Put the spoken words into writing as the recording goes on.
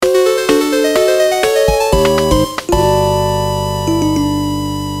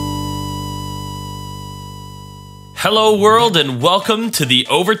Hello world and welcome to the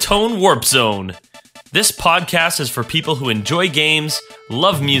Overtone Warp Zone. This podcast is for people who enjoy games,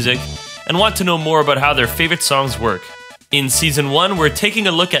 love music, and want to know more about how their favorite songs work. In Season 1, we're taking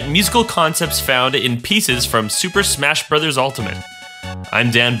a look at musical concepts found in pieces from Super Smash Bros. Ultimate.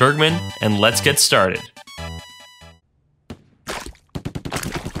 I'm Dan Bergman, and let's get started.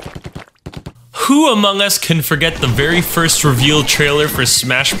 Who among us can forget the very first reveal trailer for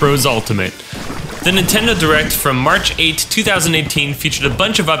Smash Bros. Ultimate? The Nintendo Direct from March 8, 2018 featured a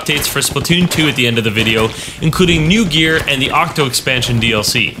bunch of updates for Splatoon 2 at the end of the video, including new gear and the Octo expansion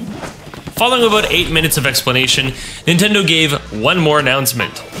DLC. Following about 8 minutes of explanation, Nintendo gave one more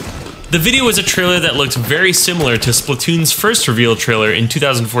announcement. The video was a trailer that looked very similar to Splatoon's first reveal trailer in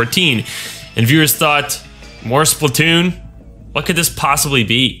 2014, and viewers thought, more Splatoon? What could this possibly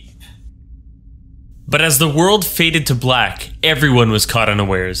be? But as the world faded to black, everyone was caught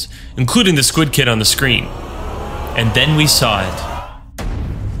unawares, including the Squid Kid on the screen. And then we saw it.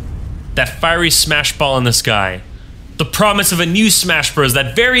 That fiery Smash Ball in the sky. The promise of a new Smash Bros.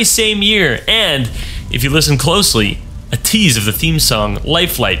 That very same year, and, if you listen closely, a tease of the theme song,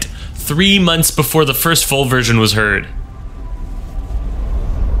 Lifelight, 3 months before the first full version was heard.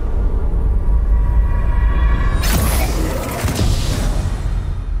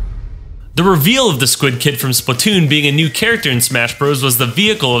 The reveal of the Squid Kid from Splatoon being a new character in Smash Bros. Was the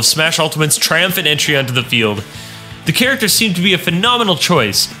vehicle of Smash Ultimate's triumphant entry onto the field. The character seemed to be a phenomenal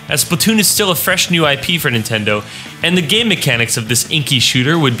choice, as Splatoon is still a fresh new IP for Nintendo, and the game mechanics of this inky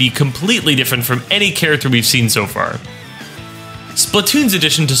shooter would be completely different from any character we've seen so far. Splatoon's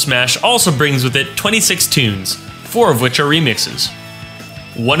addition to Smash also brings with it 26 tunes, 4 of which are remixes.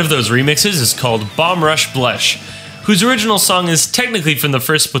 One of those remixes is called Bomb Rush Blush, whose original song is technically from the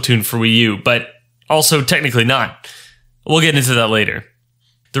first Splatoon for Wii U, but also technically not. We'll get into that later.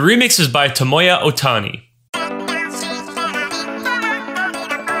 The remix is by Tomoya Otani.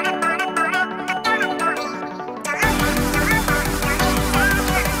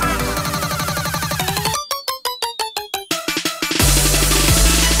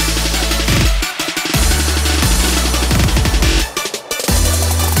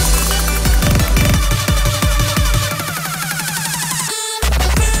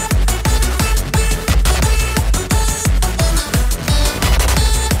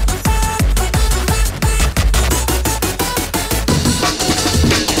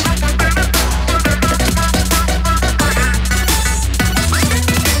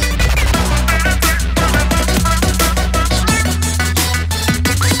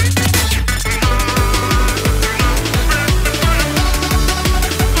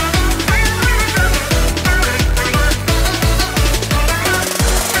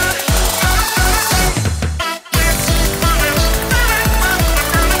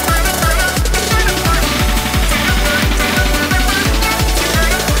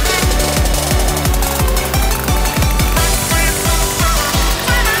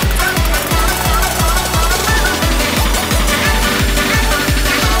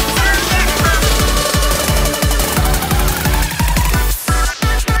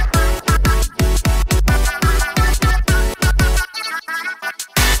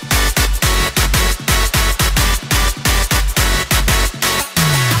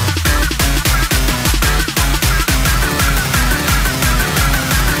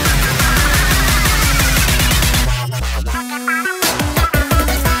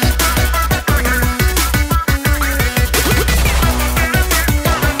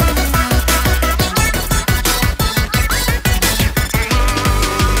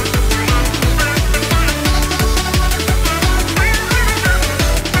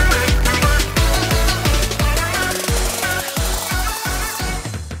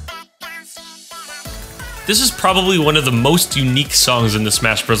 This is probably one of the most unique songs in the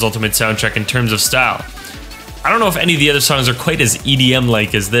Smash Bros. Ultimate soundtrack in terms of style. I don't know if any of the other songs are quite as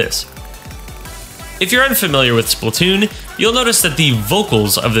EDM-like as this. If you're unfamiliar with Splatoon, you'll notice that the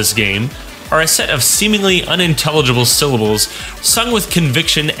vocals of this game are a set of seemingly unintelligible syllables sung with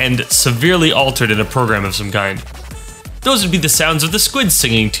conviction and severely altered in a program of some kind. Those would be the sounds of the squids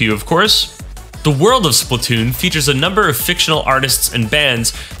singing to you, of course. The world of Splatoon features a number of fictional artists and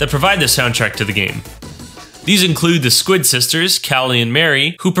bands that provide the soundtrack to the game. These include the Squid Sisters, Callie and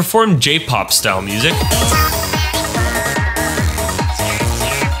Mary, who perform J-pop style music,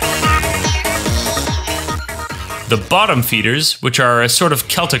 the Bottom Feeders, which are a sort of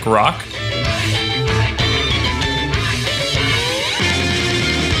Celtic rock,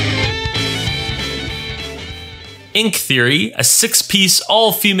 Ink Theory, a 6-piece,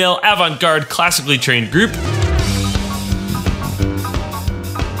 all-female, avant-garde, classically trained group,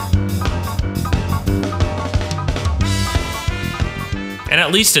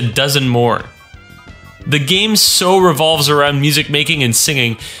 at least a dozen more. The game so revolves around music making and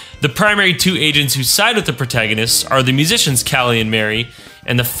singing. The primary two agents who side with the protagonists are the musicians Callie and Mary,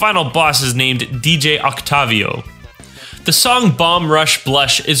 and the final boss is named DJ Octavio. The song Bomb Rush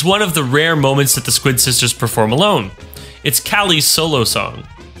Blush is one of the rare moments that the Squid Sisters perform alone. It's Callie's solo song.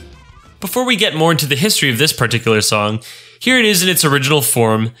 Before we get more into the history of this particular song, here it is in its original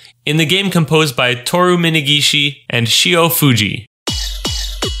form, in the game composed by Toru Minegishi and Shio Fuji.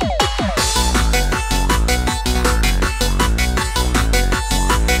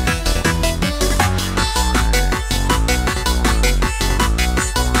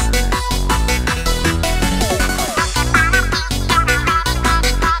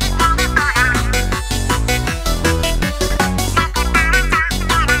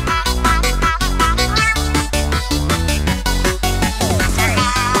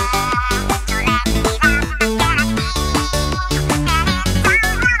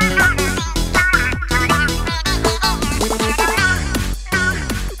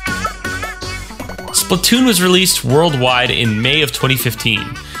 Splatoon was released worldwide in May of 2015,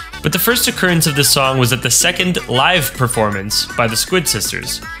 but the first occurrence of this song was at the second live performance by the Squid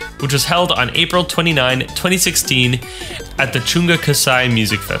Sisters, which was held on April 29, 2016 at the Chunga Kasai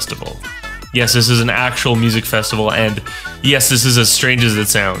Music Festival. Yes, this is an actual music festival, and yes, this is as strange as it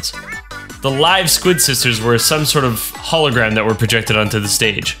sounds. The live Squid Sisters were some sort of hologram that were projected onto the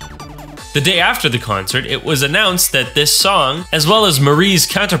stage. The day after the concert, it was announced that this song, as well as Marie's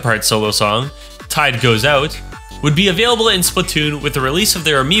counterpart solo song, Tide Goes Out, would be available in Splatoon with the release of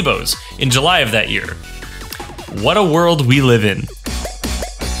their amiibos in July of that year. What a world we live in.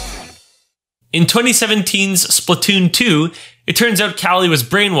 In 2017's Splatoon 2, it turns out Callie was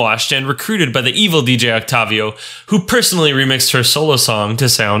brainwashed and recruited by the evil DJ Octavio, who personally remixed her solo song to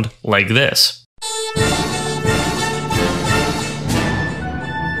sound like this.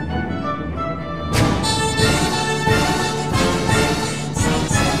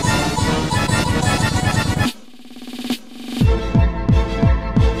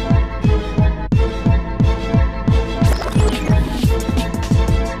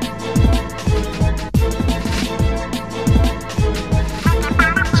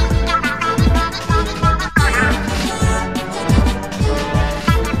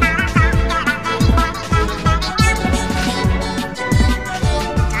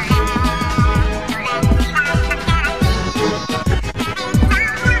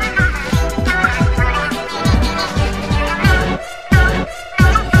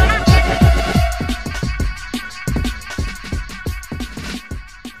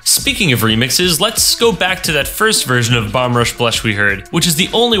 Speaking of remixes, let's go back to that first version of Bomb Rush Blush we heard, which is the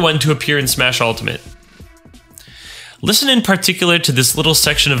only one to appear in Smash Ultimate. Listen in particular to this little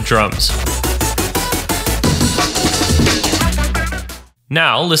section of drums.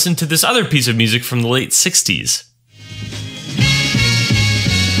 Now listen to this other piece of music from the late 60s.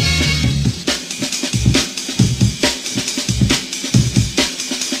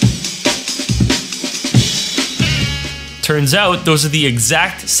 Turns out those are the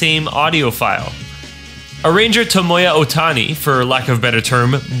exact same audio file. Arranger Tomoya Otani, for lack of a better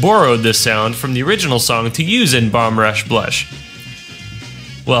term, borrowed this sound from the original song to use in Bomb Rush Blush.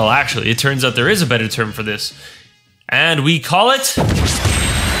 Well, actually, it turns out there is a better term for this, and we call it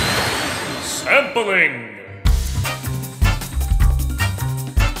sampling.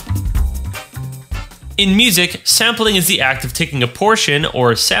 In music, sampling is the act of taking a portion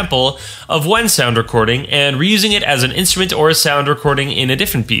or sample of one sound recording and reusing it as an instrument or a sound recording in a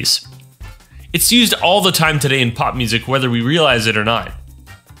different piece. It's used all the time today in pop music, whether we realize it or not.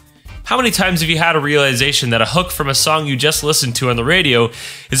 How many times have you had a realization that a hook from a song you just listened to on the radio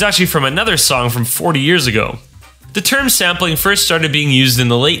is actually from another song from 40 years ago? The term sampling first started being used in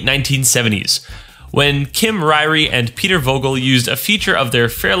the late 1970s, when Kim Ryrie and Peter Vogel used a feature of their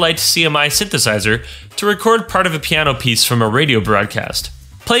Fairlight CMI synthesizer to record part of a piano piece from a radio broadcast.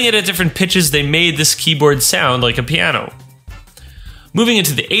 Playing it at different pitches, they made this keyboard sound like a piano. Moving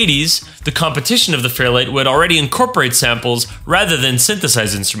into the 80s, the competition of the Fairlight would already incorporate samples rather than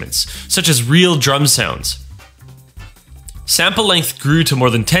synthesized instruments, such as real drum sounds. Sample length grew to more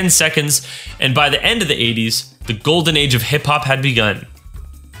than 10 seconds, and by the end of the 80s, the golden age of hip-hop had begun.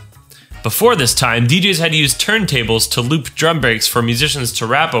 Before this time, DJs had used turntables to loop drum breaks for musicians to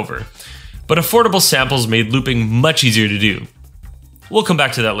rap over, but affordable samples made looping much easier to do. We'll come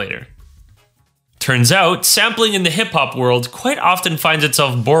back to that later. Turns out, sampling in the hip-hop world quite often finds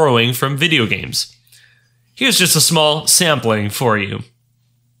itself borrowing from video games. Here's just a small sampling for you.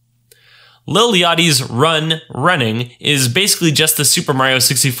 Lil Yachty's Running is basically just the Super Mario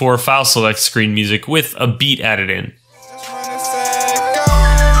 64 file select screen music with a beat added in.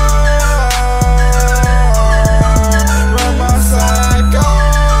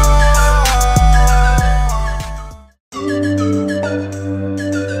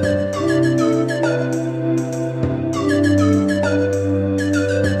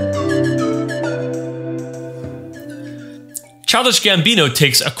 Childish Gambino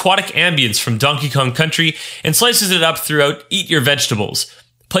takes aquatic ambience from Donkey Kong Country and slices it up throughout Eat Your Vegetables,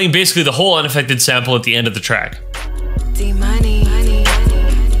 playing basically the whole unaffected sample at the end of the track. D-Money.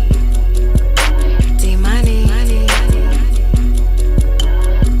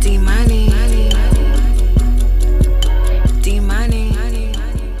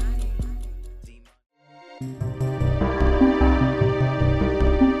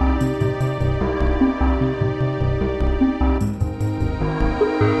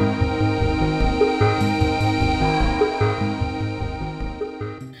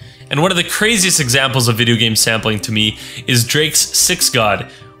 And one of the craziest examples of video game sampling to me is Drake's Six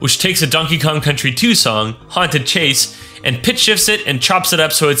God, which takes a Donkey Kong Country 2 song, Haunted Chase, and pitch shifts it and chops it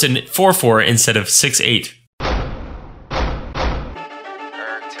up so it's in 4/4 instead of 6/8.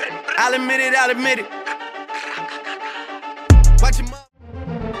 I'll admit it. Watch him up.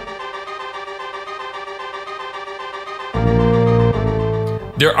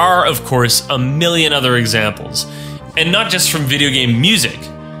 There are, of course, a million other examples, and not just from video game music.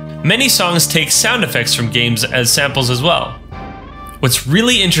 Many songs take sound effects from games as samples as well. What's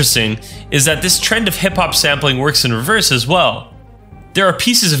really interesting is that this trend of hip-hop sampling works in reverse as well. There are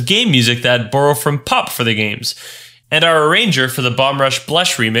pieces of game music that borrow from pop for the games, and our arranger for the Bomb Rush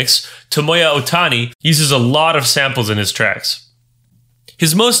Blush remix, Tomoya Otani, uses a lot of samples in his tracks.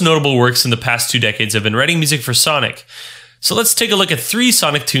 His most notable works in the past 2 decades have been writing music for Sonic, so let's take a look at 3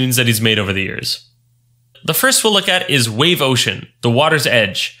 Sonic tunes that he's made over the years. The first we'll look at is Wave Ocean, The Water's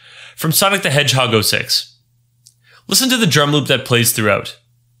Edge, from Sonic the Hedgehog 06. Listen to the drum loop that plays throughout.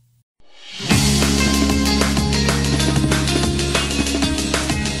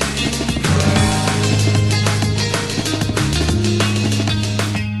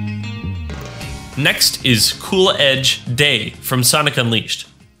 Next is Cool Edge Day from Sonic Unleashed.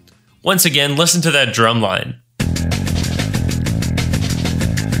 Once again, listen to that drum line.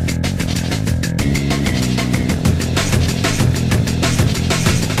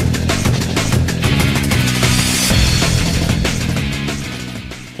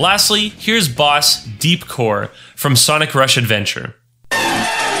 Lastly, here's Boss Deep Core from Sonic Rush Adventure.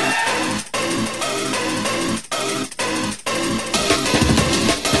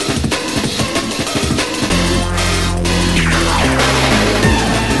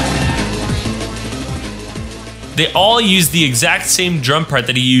 They all use the exact same drum part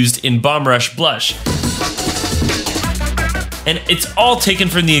that he used in Bomb Rush Blush. And it's all taken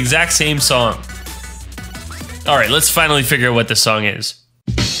from the exact same song. Alright, let's finally figure out what this song is.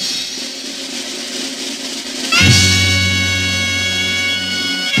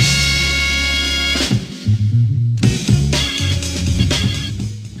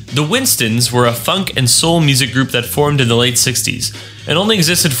 The Winstons were a funk and soul music group that formed in the late 60s, and only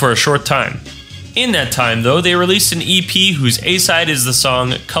existed for a short time. In that time, though, they released an EP whose A-side is the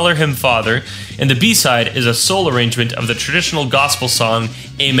song Color Him Father, and the B-side is a soul arrangement of the traditional gospel song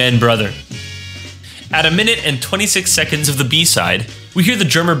Amen Brother. At 1 minute and 26 seconds of the B-side, we hear the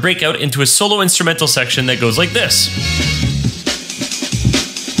drummer break out into a solo instrumental section that goes like this.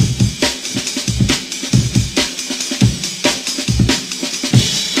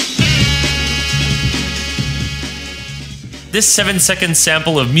 This 7-second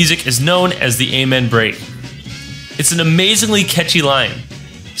sample of music is known as the Amen Break. It's an amazingly catchy line.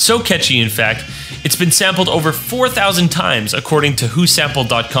 So catchy, in fact, it's been sampled over 4,000 times according to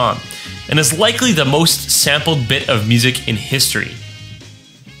WhoSampled.com, and is likely the most sampled bit of music in history.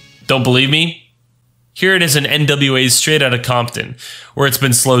 Don't believe me? Here it is in NWA's Straight Outta Compton, where it's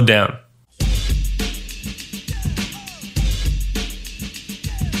been slowed down.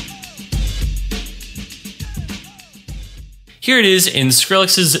 Here it is in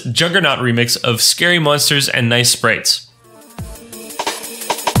Skrillex's Juggernaut remix of Scary Monsters and Nice Sprites.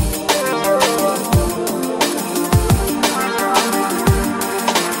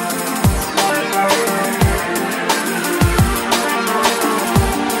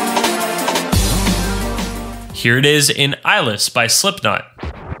 Here it is in Eyeless by Slipknot.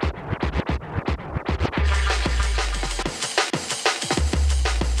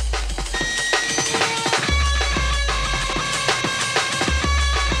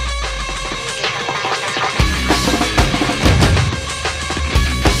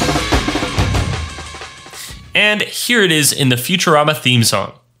 And here it is in the Futurama theme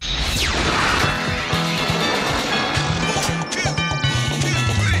song.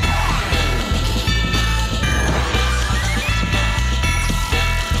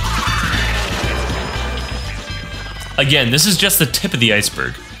 Again, this is just the tip of the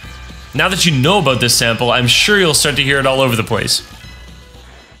iceberg. Now that you know about this sample, I'm sure you'll start to hear it all over the place.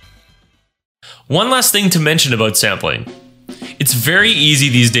 One last thing to mention about sampling. It's very easy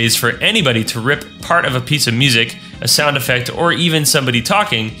these days for anybody to rip part of a piece of music, a sound effect, or even somebody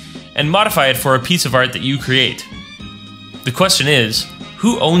talking, and modify it for a piece of art that you create. The question is,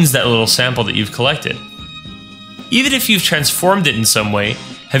 who owns that little sample that you've collected? Even if you've transformed it in some way,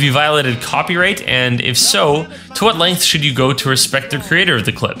 have you violated copyright, and if so, to what length should you go to respect the creator of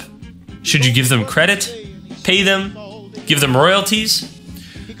the clip? Should you give them credit? Pay them? Give them royalties?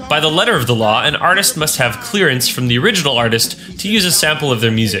 By the letter of the law, an artist must have clearance from the original artist to use a sample of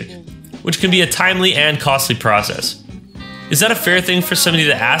their music, which can be a timely and costly process. Is that a fair thing for somebody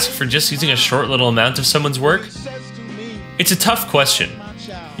to ask for just using a short little amount of someone's work? It's a tough question.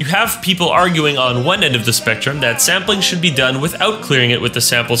 You have people arguing on one end of the spectrum that sampling should be done without clearing it with the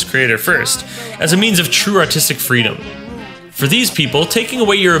sample's creator first, as a means of true artistic freedom. For these people, taking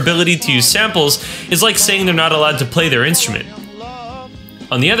away your ability to use samples is like saying they're not allowed to play their instrument.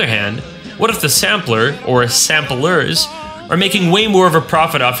 On the other hand, what if the sampler, or samplers, are making way more of a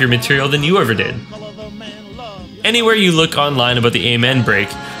profit off your material than you ever did? Anywhere you look online about the Amen break,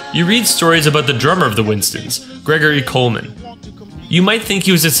 you read stories about the drummer of the Winstons, Gregory Coleman. You might think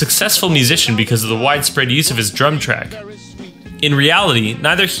he was a successful musician because of the widespread use of his drum track. In reality,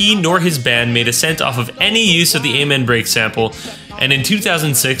 neither he nor his band made a cent off of any use of the Amen break sample, and in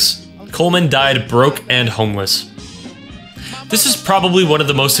 2006, Coleman died broke and homeless. This is probably one of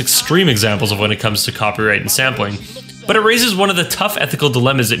the most extreme examples of when it comes to copyright and sampling, but it raises one of the tough ethical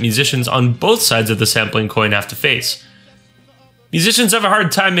dilemmas that musicians on both sides of the sampling coin have to face. Musicians have a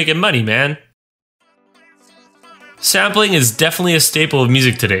hard time making money, man. Sampling is definitely a staple of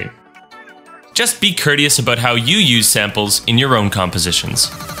music today. Just be courteous about how you use samples in your own compositions.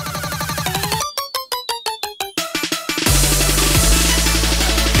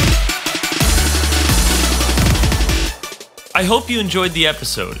 I hope you enjoyed the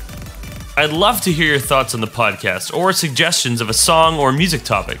episode. I'd love to hear your thoughts on the podcast or suggestions of a song or music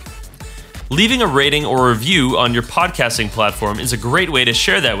topic. Leaving a rating or review on your podcasting platform is a great way to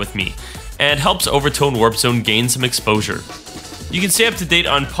share that with me and helps Overtone Warp Zone gain some exposure. You can stay up to date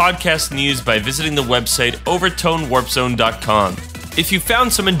on podcast news by visiting the website overtonewarpzone.com. If you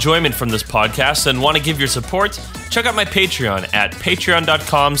found some enjoyment from this podcast and want to give your support, check out my Patreon at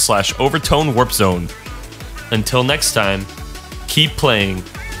patreon.com/overtonewarpzone. Until next time, keep playing